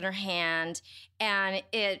drink in her hand, and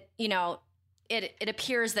it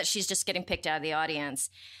appears that she's just getting picked out of the audience.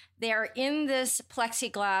 They are in this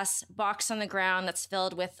plexiglass box on the ground that's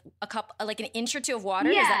filled with a cup, like an inch or two of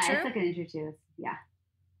water. Yeah, is that true? It's like an inch or two. Yeah.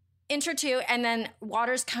 Inch or two, and then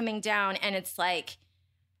water's coming down, and it's like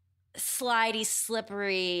slidey,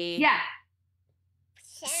 slippery. Yeah.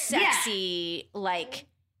 Sexy, like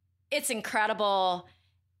it's incredible.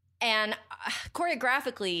 And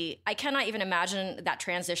choreographically, I cannot even imagine that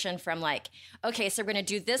transition from like, okay, so we're going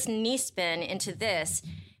to do this knee spin into this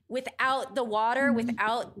without the water,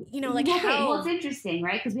 without, like okay, how... Well, it's interesting,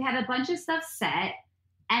 right? Because we had a bunch of stuff set,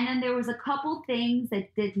 and then there was a couple things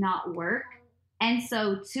that did not work. And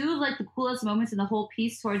so two of like the coolest moments in the whole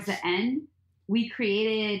piece towards the end, we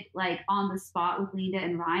created like on the spot with Linda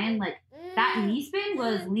and Ryan. Like that knee spin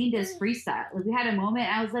was Linda's freestyle. Like we had a moment,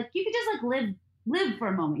 I was like, you could just like live for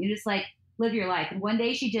a moment. You just like live your life. And one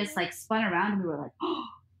day she just like spun around, and we were like,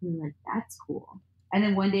 that's cool. And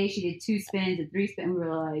then one day she did 2 spins and 3 spins. And we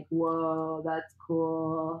were like, whoa, that's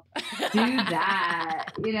cool. Do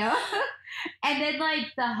that, And then like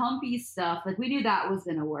the humpy stuff, like we knew that was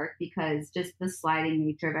going to work because just the sliding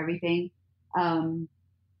nature of everything.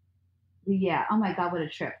 Yeah. Oh my God, what a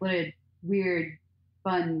trip. What a weird,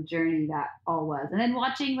 fun journey that all was. And then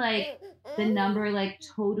watching like the number, like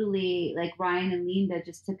totally like Ryan and Linda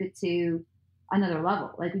just took it to another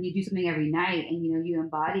level. Like when you do something every night and, you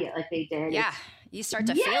embody it like they did. Yeah. You start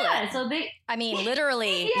to feel it. So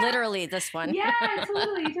literally this one. Yeah,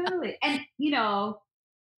 totally. And,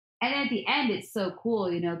 and at the end, it's so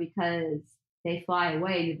cool, because they fly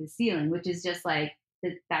away into the ceiling, which is just like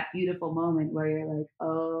that beautiful moment where you're like,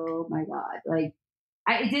 oh my God. Like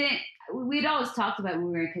we'd always talked about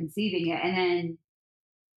when we were conceiving it. And then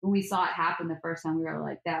when we saw it happen the first time, we were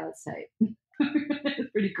like, that was tight.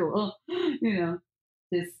 It's pretty cool.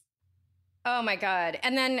 Just. Oh my God.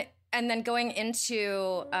 And then going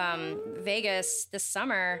into Vegas this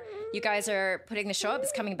summer, you guys are putting the show up.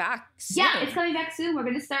 It's coming back soon. Yeah, it's coming back soon. We're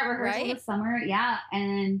going to start rehearsal this summer. Yeah.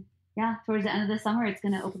 And towards the end of the summer, it's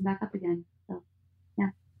going to open back up again. So, yeah.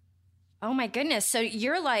 Oh my goodness. So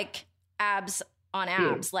you're like abs on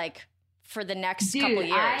abs, like for the next couple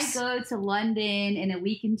years. I go to London in a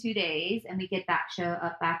week and 2 days, and we get that show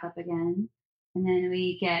back up again. And then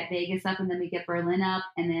we get Vegas up, and then we get Berlin up,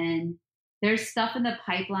 and then there's stuff in the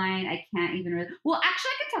pipeline. I can't even really. Well, actually,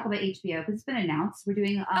 I can talk about HBO because it's been announced. We're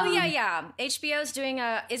doing. Yeah. HBO's doing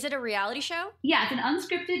Is it a reality show? Yeah, it's an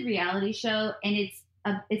unscripted reality show, and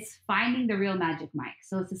it's finding the real Magic Mike.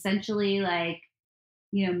 So it's essentially like,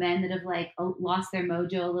 men that have like lost their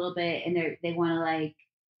mojo a little bit, and they want to like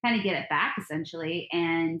kind of get it back essentially,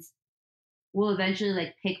 and we'll eventually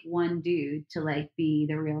like pick one dude to like be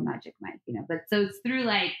the real Magic Mike. But so it's through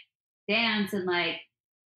like dance and like.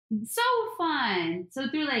 So fun. So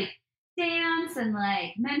through like dance and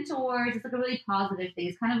like mentors. It's like a really positive thing.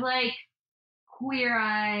 It's kind of like Queer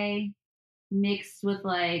Eye mixed with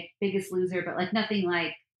like Biggest Loser, but like nothing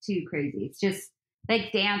like too crazy. It's just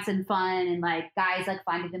like dance and fun and like guys like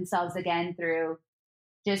finding themselves again through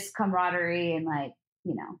just camaraderie and like,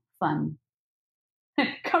 you know, fun.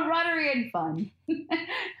 Camaraderie and fun.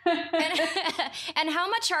 And how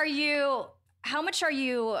much are you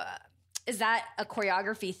is that a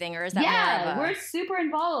choreography thing or is that more of a... we're super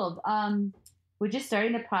involved. We're just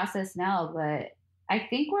starting the process now, but I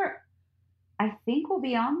think we'll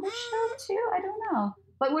be on the show too. I don't know,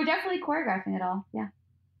 but we're definitely choreographing it all. Yeah.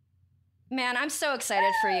 Man, I'm so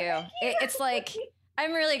excited for you. It's like,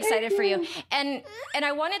 I'm really excited for you. And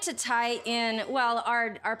I wanted to tie in, well,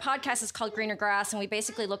 our podcast is called Greener Grass, and we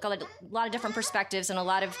basically look at a lot of different perspectives and a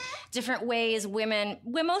lot of different ways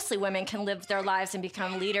mostly women can live their lives and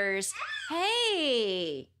become leaders.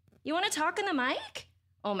 Hey, you want to talk in the mic?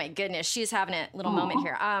 Oh my goodness, she's having a little moment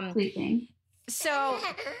here. Sleeping. So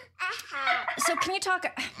can you talk,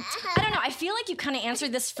 I don't know, I feel like you kind of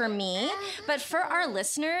answered this for me, but for our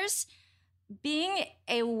listeners, being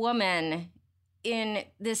a woman in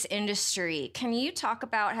this industry, can you talk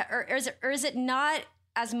about, or is it not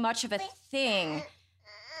as much of a thing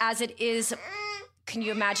as it is, can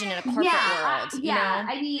you imagine, in a corporate world? You know?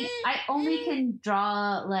 I mean, I only can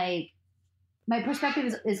draw, like, my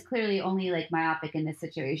perspective is clearly only like myopic in this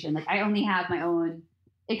situation. Like, I only have my own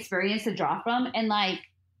experience to draw from. And like,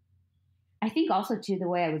 I think also too, the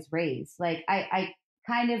way I was raised, like I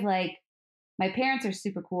kind of like, my parents are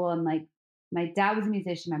super cool. And like, my dad was a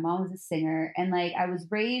musician, my mom was a singer. And like, I was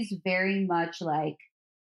raised very much like,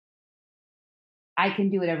 I can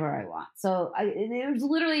do whatever I want. So there was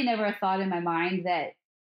literally never a thought in my mind that,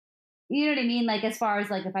 you know what I mean? Like, as far as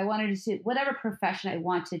like, if I wanted to, whatever profession I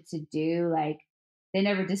wanted to do, like, they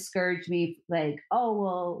never discouraged me, like, oh,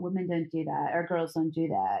 well, women don't do that, or girls don't do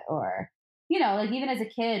that. Or, you know, like, even as a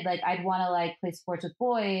kid, like, I'd want to like play sports with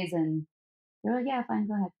boys, and they're like, yeah, fine,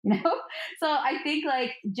 go ahead. You know? So I think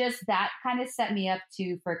like just that kind of set me up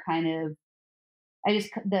for kind of, I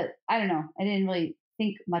don't know, I didn't really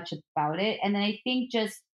think much about it. And then I think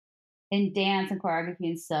just in dance and choreography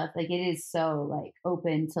and stuff, like, it is so like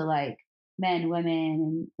open to like men, women,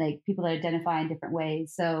 and like people that identify in different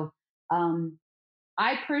ways. So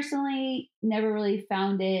I personally never really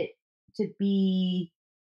found it to be,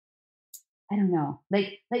 I don't know,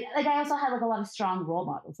 like I also had like a lot of strong role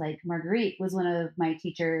models. Like Marguerite was one of my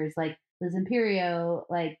teachers, like Liz Imperio,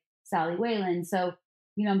 like Sally Whalen. So,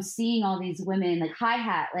 you know, I'm seeing all these women, like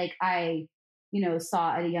hi-hat, like I, you know,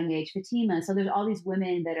 saw at a young age Fatima. So there's all these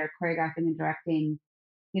women that are choreographing and directing,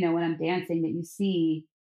 you know, when I'm dancing, that you see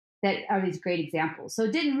that are these great examples. So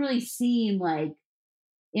it didn't really seem like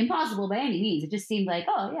impossible by any means. It just seemed like,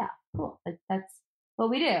 oh yeah, cool. Like, that's what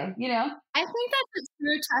we do, you know? I think that's a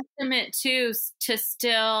true testament too, to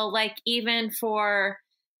still, like, even for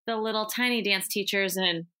the little tiny dance teachers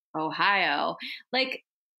in Ohio, like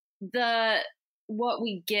what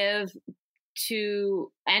we give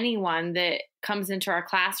to anyone that comes into our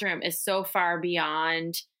classroom is so far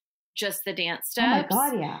beyond just the dance steps. Oh my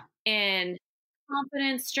God, yeah. And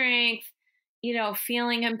confidence, strength, you know,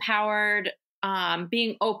 feeling empowered,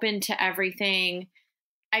 being open to everything.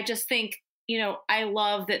 I just think, you know, I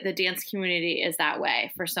love that the dance community is that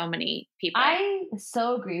way for so many people. I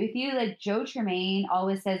so agree with you. Like, Joe Tremaine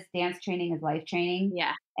always says dance training is life training.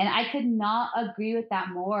 Yeah. And I could not agree with that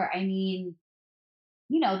more. I mean,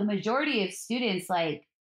 you know, the majority of students, like,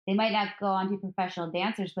 they might not go on to be professional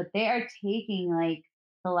dancers, but they are taking like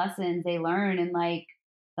the lessons they learn and like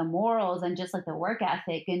the morals and just like the work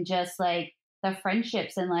ethic and just like the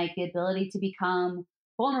friendships and like the ability to become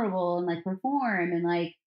vulnerable and like perform, and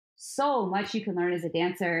like so much you can learn as a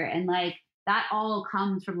dancer. And like that all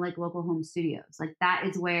comes from like local home studios. Like, that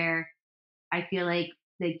is where I feel like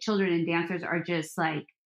the children and dancers are just like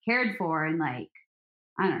cared for. And like,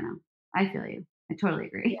 I don't know. I feel you. I totally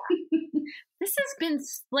agree. Yeah. This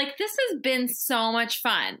has been so much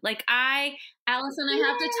fun. Like, Allison, I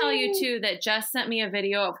have to tell you too, that Jess sent me a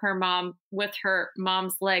video of her mom with her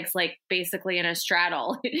mom's legs, like basically in a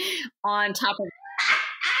straddle on top of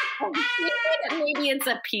maybe it's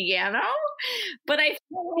a piano, but I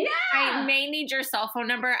feel like I may need your cell phone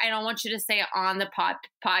number. I don't want you to say it on the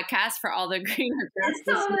podcast for all the Greener Grass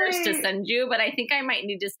listeners to send you, but I think I might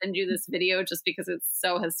need to send you this video just because it's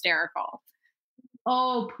so hysterical.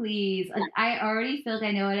 Oh, please. Like, I already feel like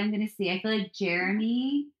I know what I'm going to see. I feel like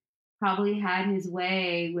Jeremy probably had his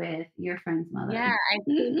way with your friend's mother. Yeah. I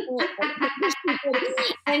think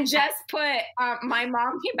and Jess put, my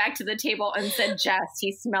mom came back to the table and said, Jess,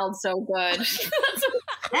 he smelled so good.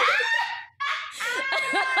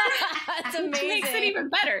 That's amazing. Which makes it even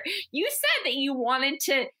better. You said that you wanted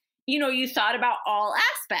to, you thought about all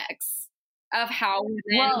aspects of how women.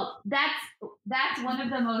 Well, that's one of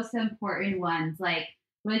the most important ones. Like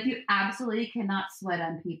you absolutely cannot sweat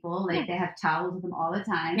on people. Like they have towels with them all the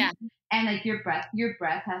time. Yeah. And like your breath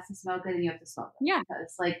has to smell good and you have to smell good. Yeah.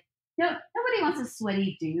 Because like nobody wants a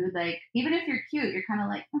sweaty dude. Like even if you're cute, you're kind of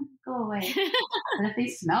like, go away. But if they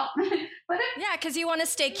smell, yeah, because you want to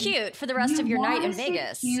stay cute for the rest of your night in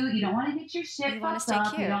Vegas. Cute. You don't want to get your shit fucked up.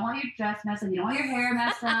 Cute. You don't want your dress messed up. You don't want your hair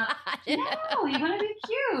messed up. No, you want to be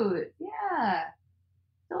cute. Yeah,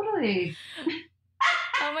 totally.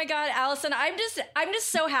 Oh my God, Allison, I'm just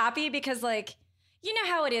so happy because like, you know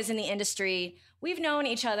how it is in the industry. We've known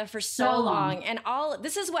each other for so long, and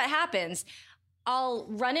this is what happens. I'll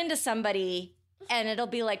run into somebody and it'll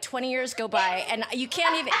be like 20 years go by and I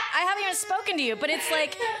haven't even spoken to you, but it's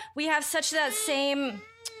like we have such that same,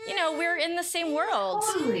 we're in the same world.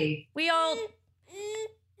 Totally.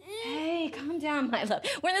 Hey, calm down, my love.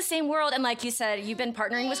 We're in the same world. And like you said, you've been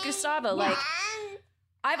partnering with Gustavo. Like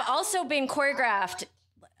I've also been choreographed.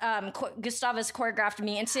 Gustavo's choreographed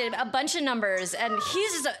me into a bunch of numbers and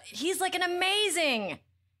he's like an amazing.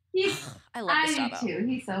 I love Gustavo. I do too.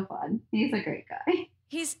 He's so fun. He's a great guy.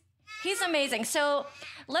 He's amazing. So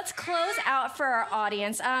let's close out for our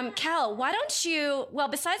audience. Cal, why don't you,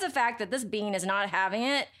 besides the fact that this bean is not having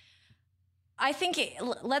it, I think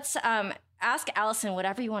let's ask Allison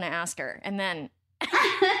whatever you want to ask her. And then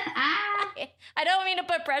I don't mean to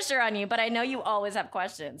put pressure on you, but I know you always have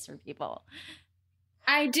questions for people.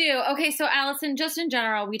 I do. Okay, so Allison, just in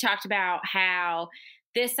general, we talked about how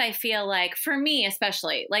this, I feel like, for me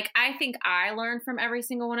especially, like I think I learned from every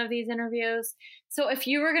single one of these interviews. So if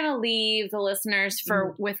you were going to leave the listeners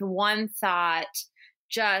with one thought,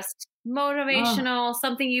 just motivational,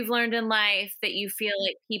 something you've learned in life that you feel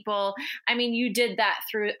like people, you did that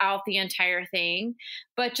throughout the entire thing,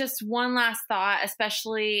 but just one last thought,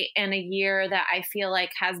 especially in a year that I feel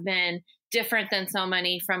like has been different than so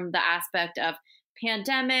many from the aspect of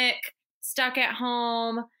pandemic, stuck at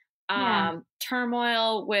home,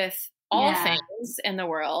 turmoil with all things in the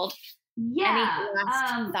world. Yeah. Any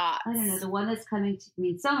last thoughts? I don't know. The one that's coming to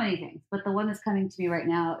me, so many things, but the one that's coming to me right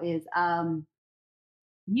now is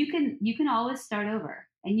you can always start over,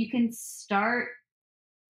 and you can start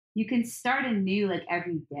anew like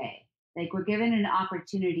every day. Like we're given an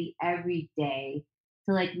opportunity every day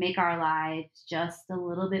to like make our lives just a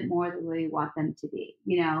little bit more the way we want them to be,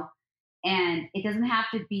 and it doesn't have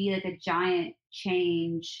to be like a giant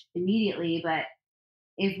change immediately, but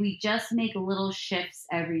if we just make little shifts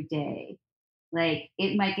every day, like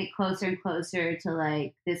it might get closer and closer to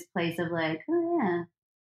like this place of like, oh yeah,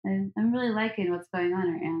 I'm really liking what's going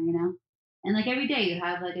on right now, and like every day you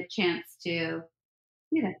have like a chance to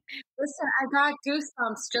do that. Listen, I got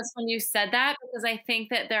goosebumps just when you said that, because I think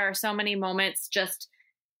that there are so many moments just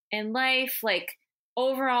in life, like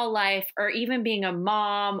overall life, or even being a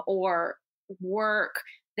mom or work,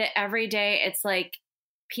 that every day it's like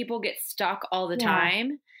people get stuck all the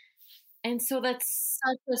time. And so that's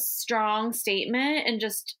such a strong statement and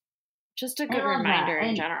just a good reminder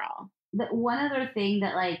in general. One other thing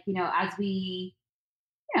that like, as we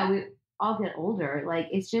all get older, like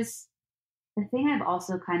it's just the thing I've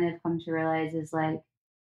also kind of come to realize is like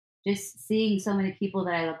just seeing so many people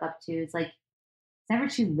that I look up to, it's like it's never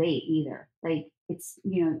too late either. Like it's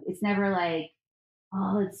it's never like,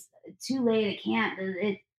 oh, it's too late, I can't.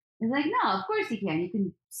 It's like, no, of course you can. You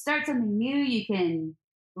can start something new. You can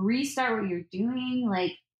restart what you're doing.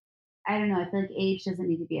 Like, I don't know. I feel like age doesn't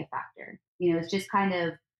need to be a factor. It's just kind of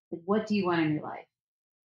like, what do you want in your life?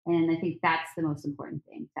 And I think that's the most important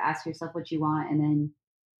thing, to ask yourself what you want and then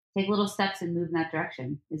take little steps and move in that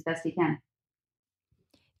direction as best you can.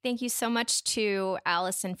 Thank you so much to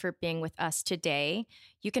Allison for being with us today.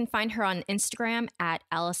 You can find her on Instagram at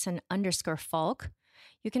Allison_Falk.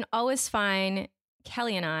 You can always find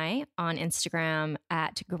Kelly and I on Instagram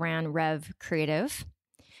at Grand Rev Creative.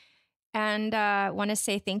 And want to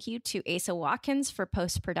say thank you to Asa Watkins for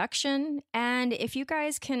post-production. And if you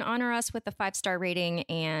guys can honor us with a 5-star rating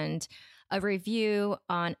and a review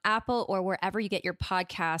on Apple or wherever you get your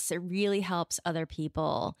podcasts, it really helps other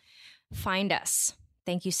people find us.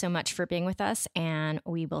 Thank you so much for being with us, and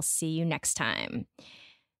we will see you next time.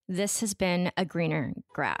 This has been a Greener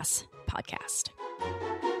Grass podcast.